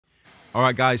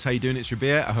Alright guys, how you doing? It's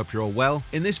Rabea, I hope you're all well.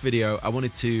 In this video, I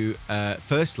wanted to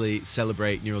firstly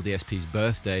celebrate Neural DSP's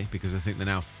birthday because I think they're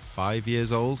now 5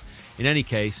 years old. In any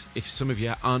case, if some of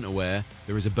you aren't aware,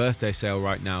 there is a birthday sale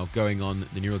right now going on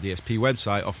the Neural DSP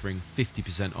website offering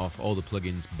 50% off all the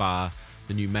plugins bar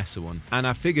the new Massaad one. And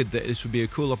I figured that this would be a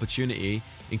cool opportunity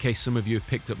in case some of you have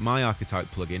picked up my Archetype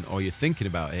plugin or you're thinking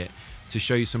about it, to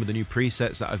show you some of the new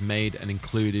presets that I've made and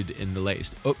included in the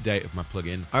latest update of my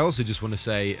plugin. I also just want to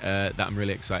say that I'm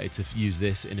really excited to use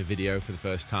this in a video for the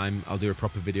first time. I'll do a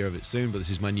proper video of it soon, but this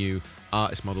is my new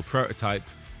artist model prototype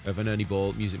of an Ernie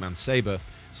Ball Music Man Sabre.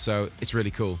 So it's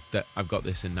really cool that I've got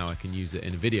this and now I can use it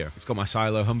in a video. It's got my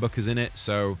silo humbuckers in it,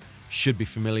 so should be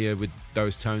familiar with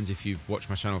those tones if you've watched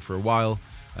my channel for a while.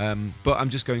 But I'm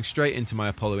just going straight into my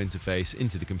Apollo interface,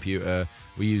 into the computer.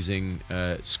 We're using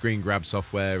screen grab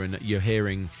software, and you're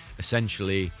hearing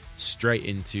essentially straight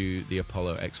into the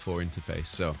Apollo X4 interface.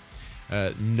 So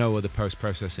no other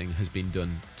post-processing has been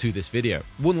done to this video.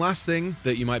 One last thing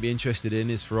that you might be interested in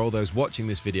is for all those watching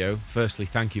this video, firstly,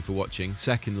 thank you for watching.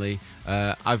 Secondly,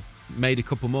 I've made a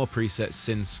couple more presets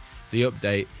since the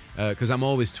update, because I'm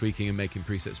always tweaking and making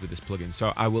presets with this plugin.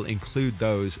 So I will include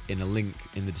those in a link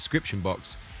in the description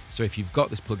box. So if you've got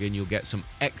this plugin, you'll get some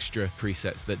extra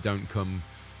presets that don't come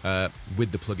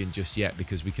with the plugin just yet,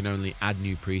 because we can only add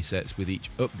new presets with each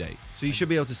update. So you should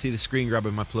be able to see the screen grab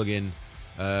of my plugin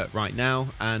right now.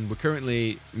 And we're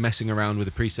currently messing around with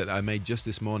a preset that I made just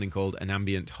this morning called an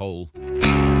Ambient Hole.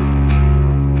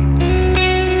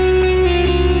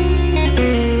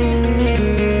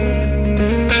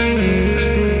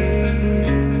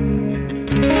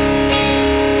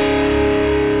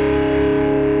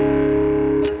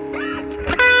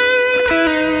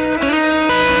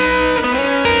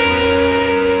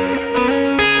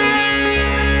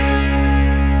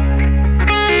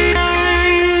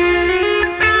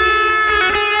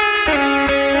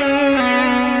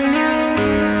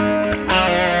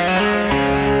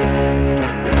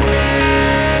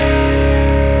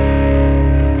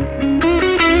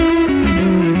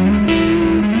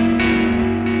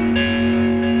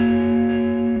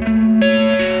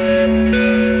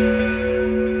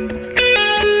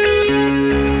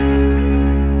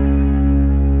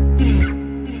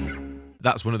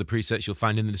 That's one of the presets you'll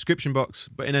find in the description box,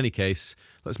 but in any case,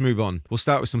 let's move on. We'll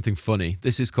start with something funny.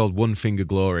 This is called One Finger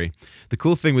Glory. The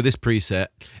cool thing with this preset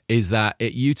is that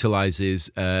it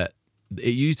utilizes the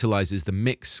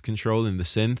mix control in the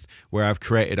synth, where I've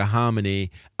created a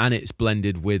harmony and it's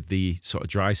blended with the sort of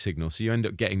dry signal, so you end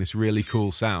up getting this really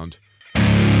cool sound.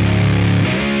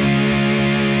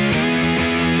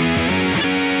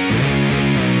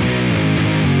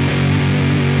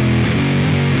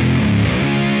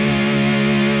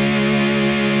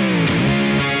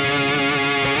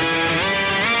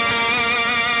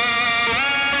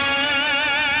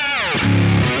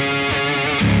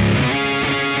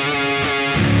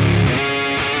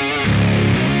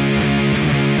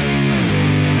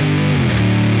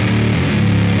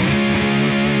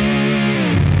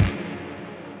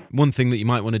 One thing that you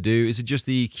might want to do is adjust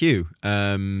the EQ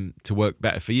to work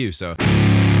better for you. So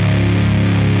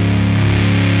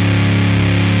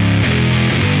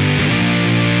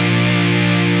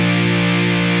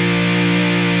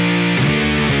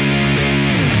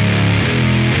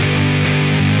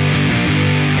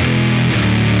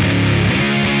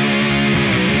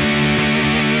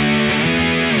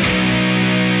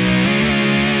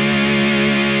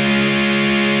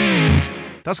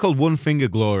that's called One Finger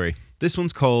Glory. This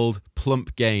one's called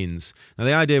Plump Gains. Now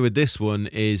the idea with this one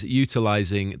is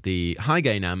utilizing the high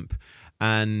gain amp,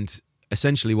 and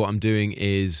essentially what I'm doing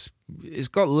is, it's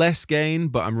got less gain,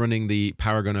 but I'm running the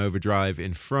Paragon overdrive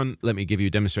in front. Let me give you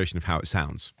a demonstration of how it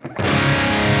sounds.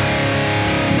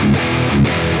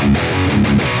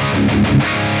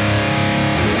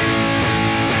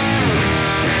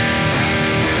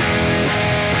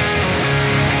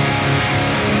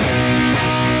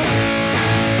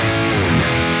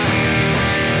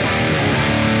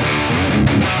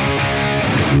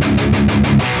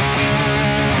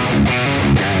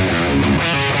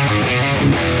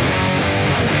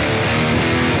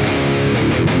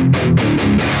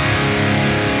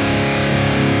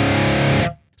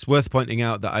 It's worth pointing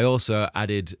out that I also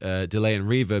added delay and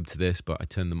reverb to this, but I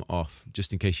turned them off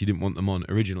just in case you didn't want them on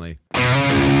originally.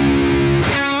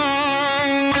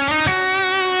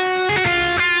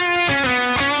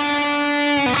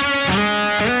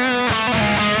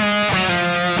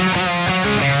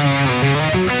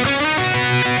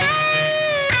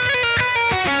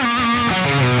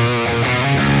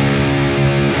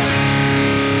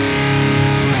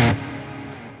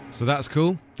 So that's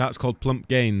cool. That's called Plump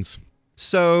Gains.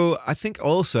 So I think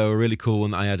also a really cool one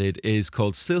that I added is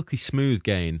called Silky Smooth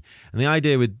Gain. And the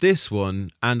idea with this one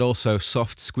and also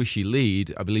Soft Squishy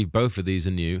Lead, I believe both of these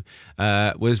are new,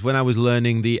 was when I was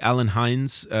learning the Alan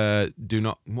Hines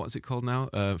what's it called now?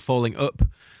 Falling Up.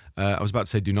 I was about to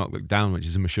say Do Not Look Down, which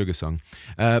is a Meshuggah song.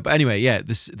 But anyway, yeah,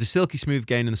 the Silky Smooth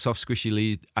Gain and the Soft Squishy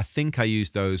Lead, I think I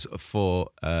used those for,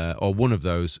 or one of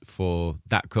those for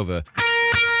that cover.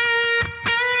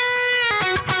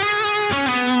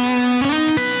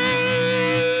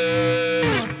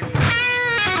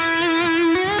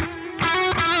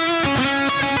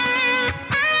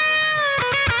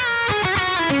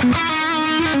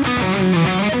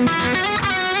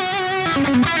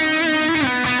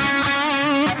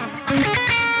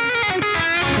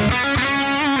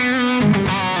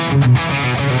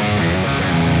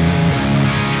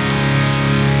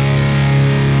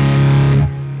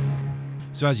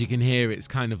 So as you can hear, it's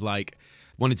kind of like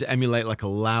wanted to emulate like a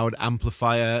loud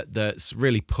amplifier that's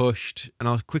really pushed. And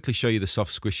I'll quickly show you the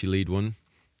Soft Squishy Lead one.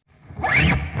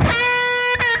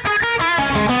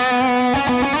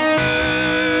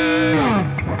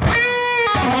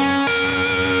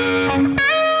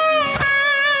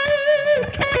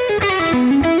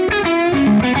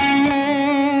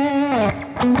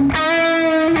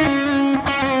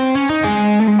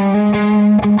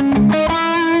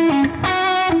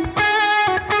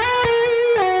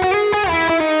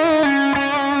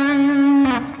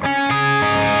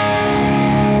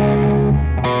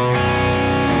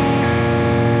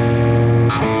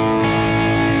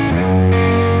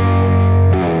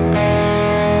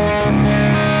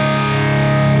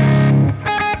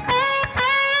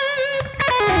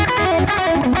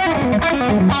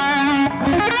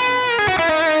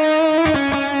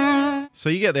 So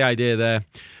you get the idea there.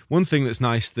 One thing that's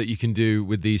nice that you can do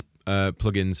with these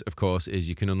plugins, of course, is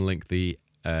you can unlink the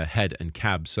head and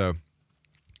cab. So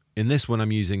in this one,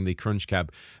 I'm using the Crunch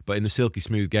cab, but in the Silky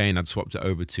Smooth Gain, I'd swapped it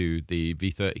over to the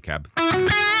V30 cab.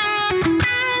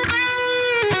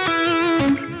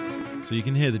 So you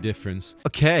can hear the difference.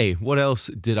 Okay, what else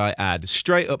did I add?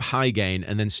 Straight up high gain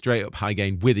and then straight up high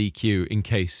gain with EQ in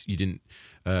case you didn't,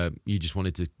 you just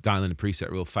wanted to dial in a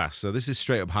preset real fast. So this is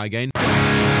straight up high gain.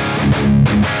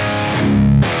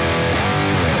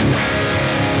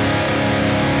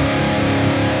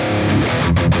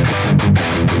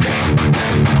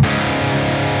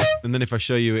 And then if I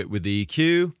show you it with the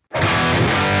EQ.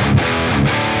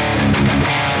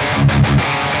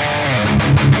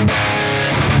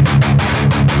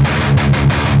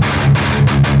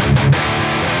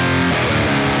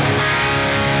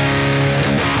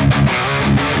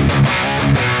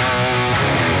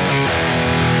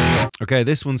 Okay,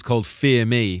 this one's called Fear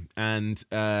Me, and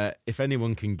if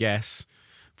anyone can guess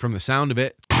from the sound of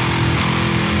it,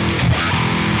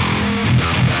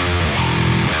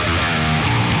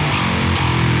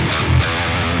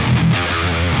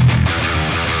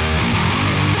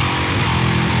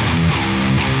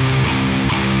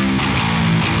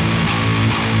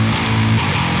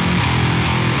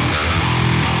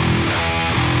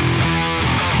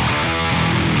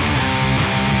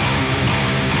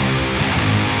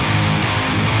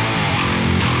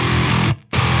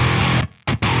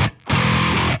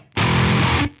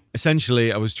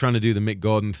 essentially, I was trying to do the Mick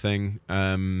Gordon thing.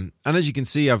 And as you can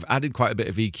see, I've added quite a bit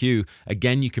of EQ.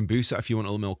 Again, you can boost that if you want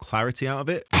a little more clarity out of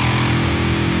it.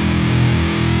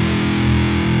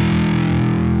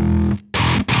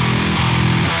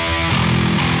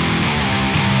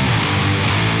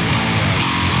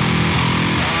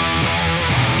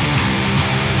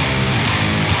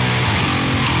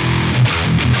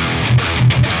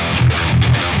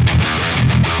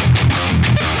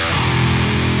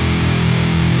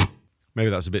 Maybe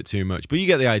that's a bit too much, but you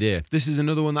get the idea. This is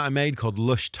another one that I made called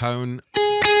Lush Tone.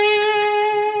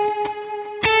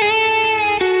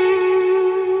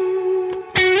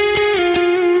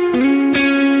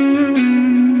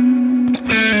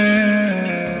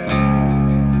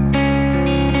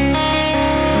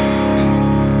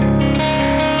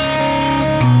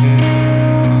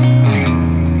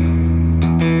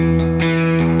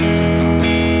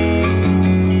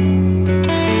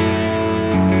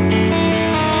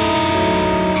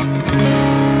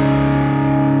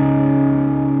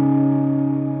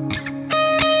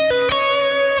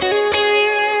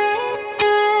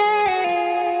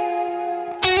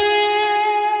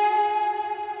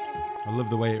 I love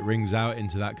the way it rings out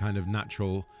into that kind of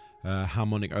natural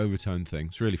harmonic overtone thing.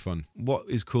 It's really fun. What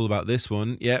is cool about this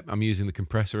one, yep, I'm using the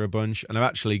compressor a bunch, and I've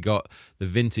actually got the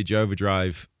vintage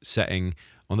overdrive setting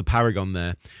on the Paragon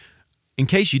there. In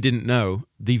case you didn't know,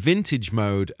 the vintage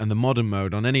mode and the modern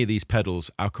mode on any of these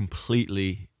pedals are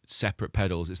completely separate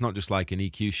pedals. It's not just like an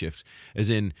EQ shift, as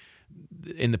in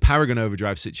the Paragon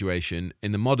Overdrive situation.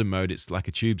 In the modern mode, it's like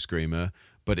a tube screamer,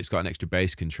 but it's got an extra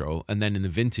bass control. And then in the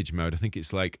vintage mode, I think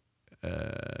it's like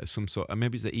some sort,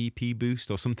 maybe it's the EP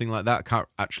boost or something like that. I can't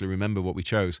actually remember what we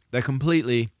chose. They're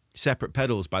completely separate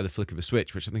pedals by the flick of a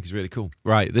switch, which I think is really cool.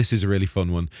 Right, this is a really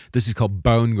fun one. This is called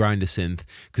Bone Grinder Synth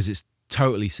because it's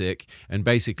totally sick, and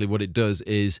basically what it does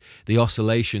is the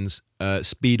oscillations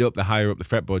speed up the higher up the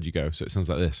fretboard you go, so it sounds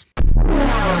like this.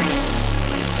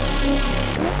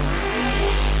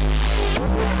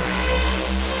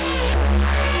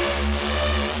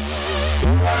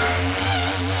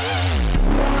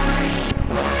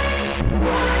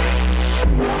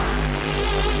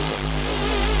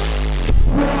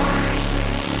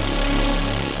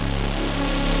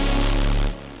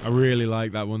 I really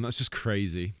like that one. That's just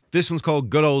crazy. This one's called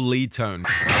Good Old Lead Tone.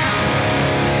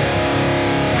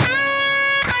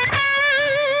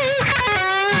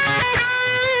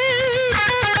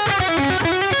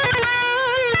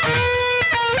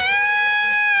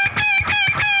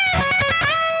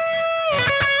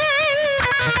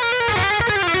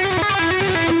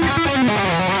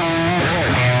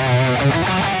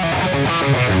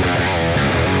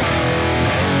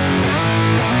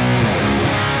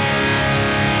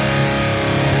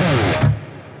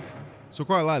 So I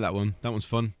quite like that one. That one's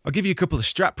fun. I'll give you a couple of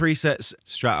Strat presets,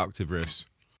 Strat Octave riffs.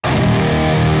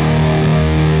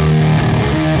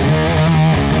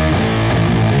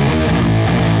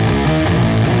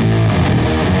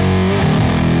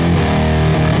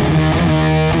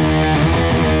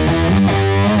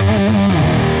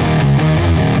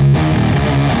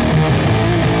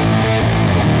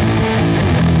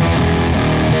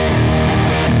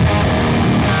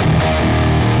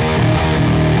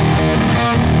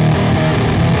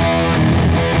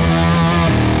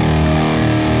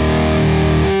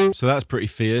 So that's pretty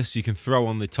fierce. You can throw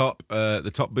on the top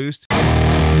boost.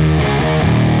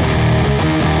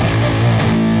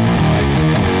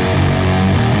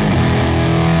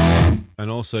 And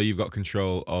also you've got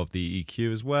control of the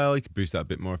EQ as well. You can boost that a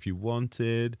bit more if you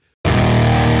wanted.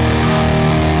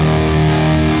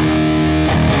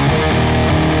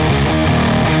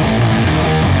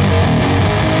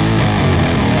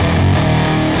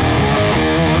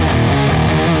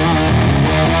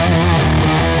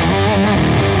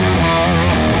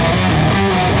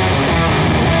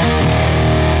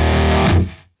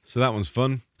 So that one's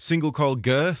fun. Single coil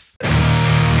GIRTH.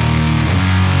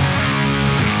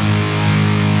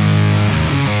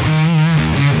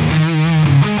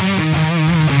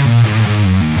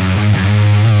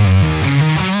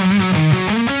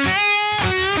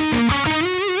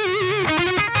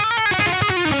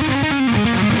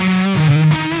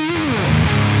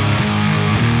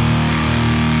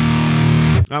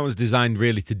 That was designed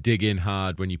really to dig in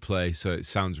hard when you play, so it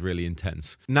sounds really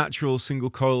intense. Natural single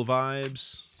coil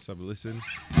vibes. Let's have a listen.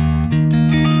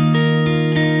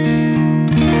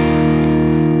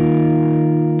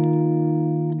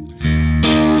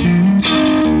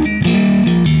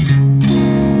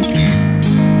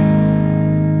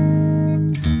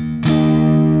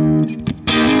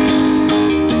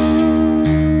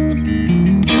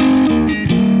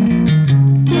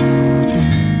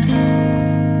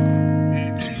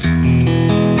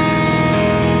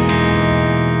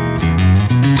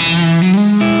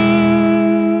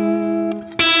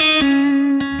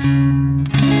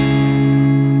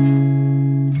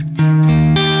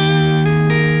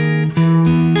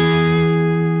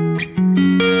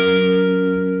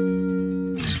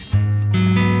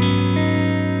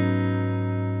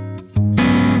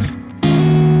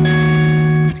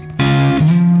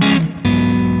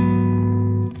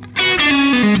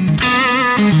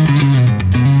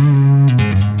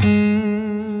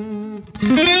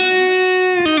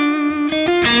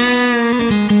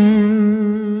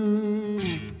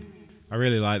 I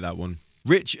really like that one.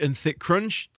 Rich and thick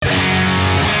crunch.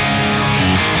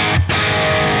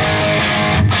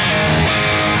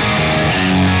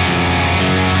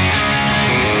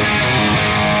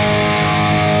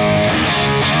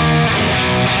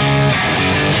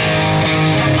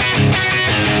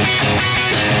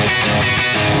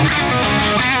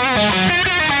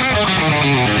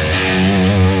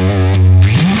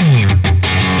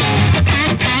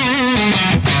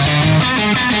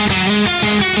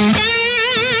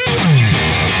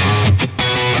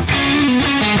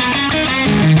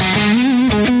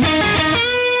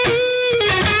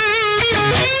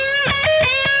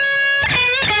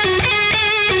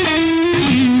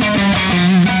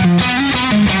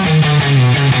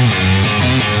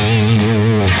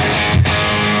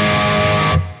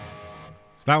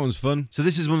 So that one's fun. So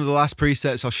this is one of the last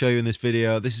presets I'll show you in this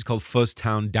video. This is called Fuzz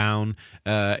Town Down.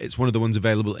 It's one of the ones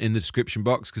available in the description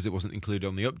box because it wasn't included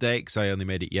on the update because I only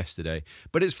made it yesterday.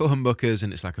 But it's for humbuckers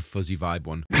and it's like a fuzzy vibe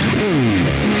one.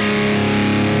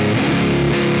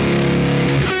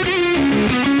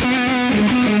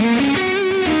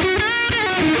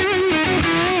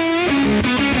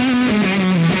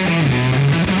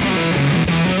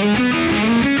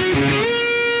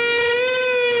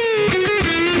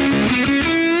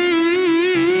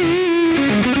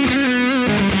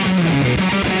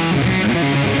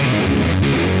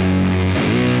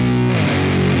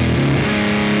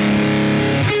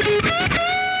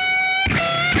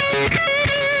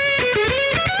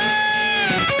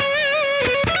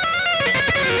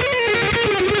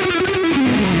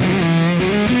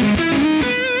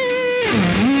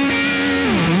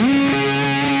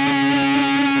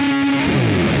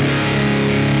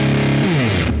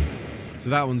 So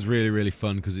that one's really, really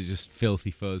fun because it's just filthy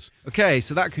fuzz. Okay,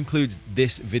 so that concludes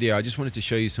this video. I just wanted to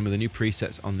show you some of the new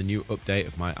presets on the new update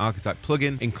of my Archetype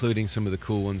plugin, including some of the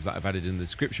cool ones that I've added in the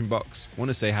description box. I want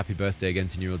to say happy birthday again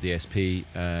to Neural DSP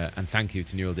and thank you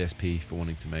to Neural DSP for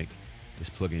wanting to make this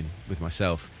plugin with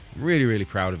myself. I'm really, really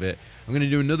proud of it. I'm going to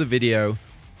do another video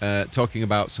talking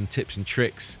about some tips and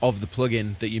tricks of the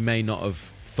plugin that you may not have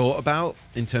thought about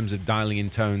in terms of dialing in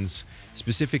tones,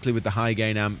 specifically with the high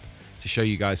gain amp, to show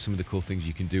you guys some of the cool things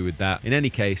you can do with that. In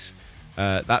any case,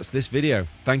 that's this video.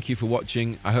 Thank you for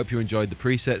watching. I hope you enjoyed the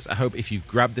presets. I hope if you've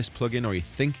grabbed this plugin or you're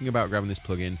thinking about grabbing this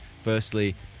plugin,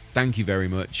 firstly, thank you very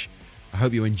much. I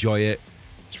hope you enjoy it.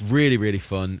 It's really, really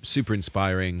fun, super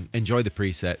inspiring. Enjoy the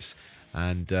presets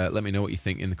and let me know what you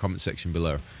think in the comment section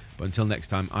below. But until next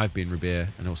time, I've been Rabea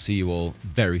and I'll see you all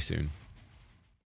very soon.